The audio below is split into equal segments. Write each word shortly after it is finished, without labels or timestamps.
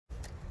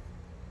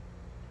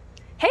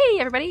Hey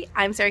everybody,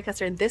 I'm Sari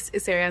and this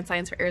is Sari on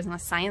Science for Arizona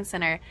Science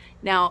Center.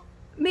 Now,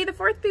 may the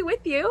 4th be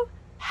with you.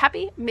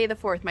 Happy May the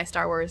 4th, my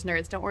Star Wars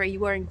nerds. Don't worry,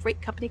 you are in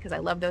great company because I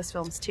love those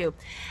films too.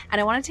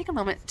 And I want to take a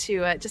moment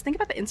to just think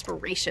about the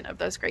inspiration of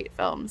those great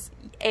films.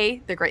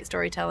 A, they're great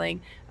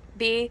storytelling.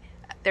 B,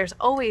 there's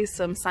always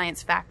some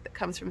science fact that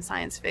comes from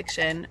science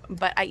fiction,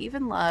 but I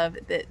even love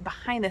that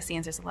behind the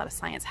scenes there's a lot of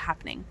science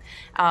happening.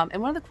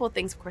 And one of the cool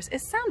things, of course,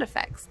 is sound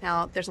effects.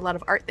 Now, there's a lot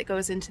of art that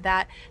goes into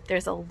that.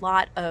 There's a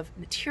lot of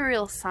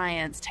material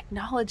science,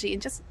 technology,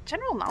 and just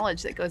general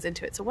knowledge that goes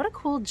into it. So what a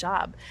cool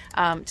job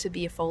to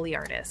be a Foley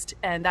artist.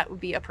 And that would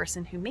be a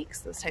person who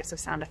makes those types of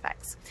sound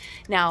effects.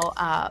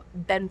 Now,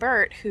 Ben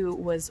Burtt, who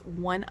was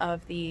one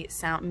of the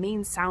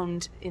main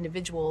sound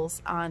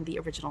individuals on the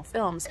original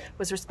films,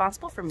 was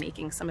responsible for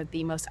making some of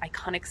the most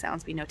iconic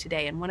sounds we know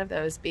today, and one of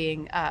those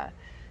being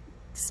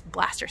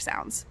blaster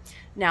sounds.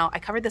 Now, I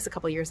covered this a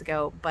couple years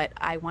ago, but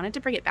I wanted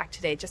to bring it back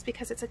today just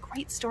because it's a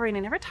great story, and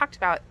I never talked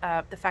about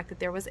the fact that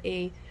there was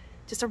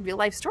just a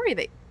real-life story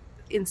that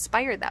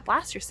inspired that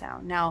blaster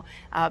sound. Now,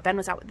 Ben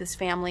was out with his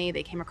family.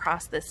 They came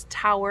across this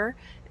tower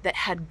that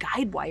had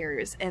guide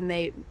wires,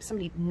 and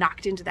somebody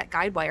knocked into that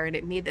guide wire, and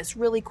it made this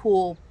really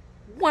cool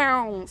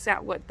wow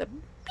sound, what the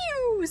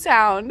pew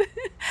sound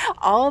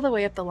all the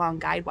way up the long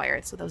guide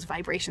wire, so those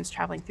vibrations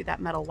traveling through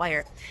that metal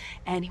wire.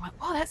 And he went,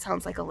 "Whoa, that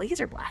sounds like a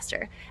laser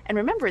blaster," and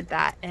remembered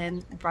that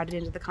and brought it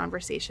into the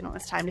conversation when it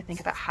was time to think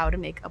about how to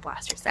make a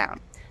blaster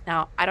sound.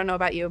 Now, I don't know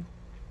about you,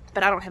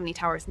 but I don't have any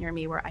towers near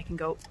me where I can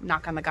go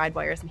knock on the guide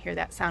wires and hear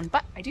that sound,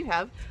 but I do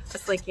have a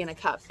slinky and a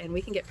cup, and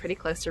we can get pretty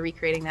close to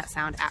recreating that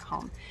sound at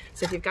home.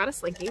 So if you've got a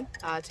slinky,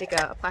 take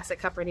a plastic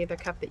cup or any other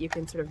cup that you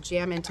can sort of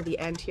jam into the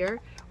end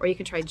here, or you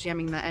can try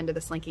jamming the end of the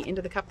slinky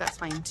into the cup, that's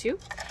fine too.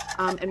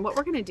 And what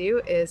we're gonna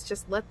do is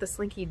just let the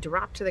slinky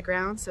drop to the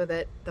ground so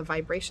that the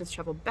vibrations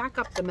travel back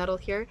up the metal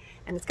here,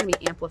 and it's gonna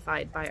be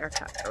amplified by our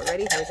cup. So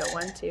ready? Here we go,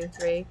 1, 2,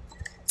 3.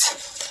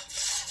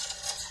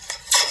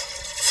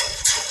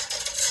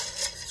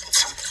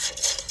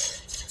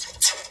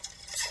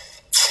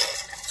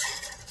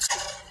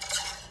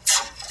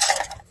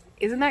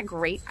 Isn't that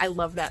great? I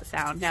love that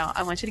sound. Now,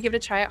 I want you to give it a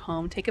try at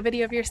home. Take a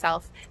video of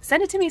yourself,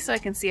 send it to me so I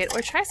can see it,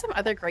 or try some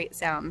other great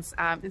sounds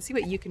and see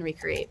what you can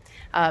recreate.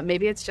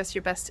 Maybe it's just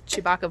your best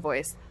Chewbacca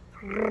voice.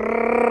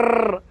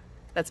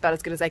 That's about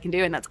as good as I can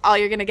do, and that's all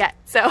you're gonna get.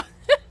 So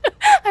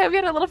I hope you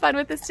had a little fun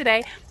with this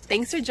today.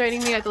 Thanks for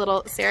joining me with a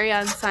little Sari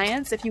on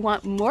Science. If you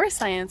want more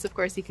science, of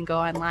course, you can go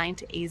online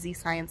to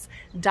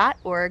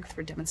azscience.org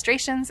for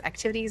demonstrations,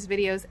 activities,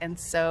 videos, and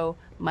so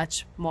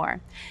much more.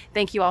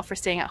 Thank you all for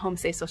staying at home,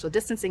 safe social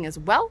distancing as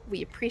well.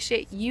 We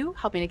appreciate you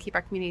helping to keep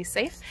our community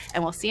safe,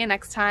 and we'll see you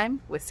next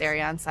time with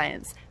Sari on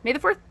Science. May the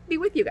 4th be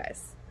with you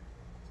guys.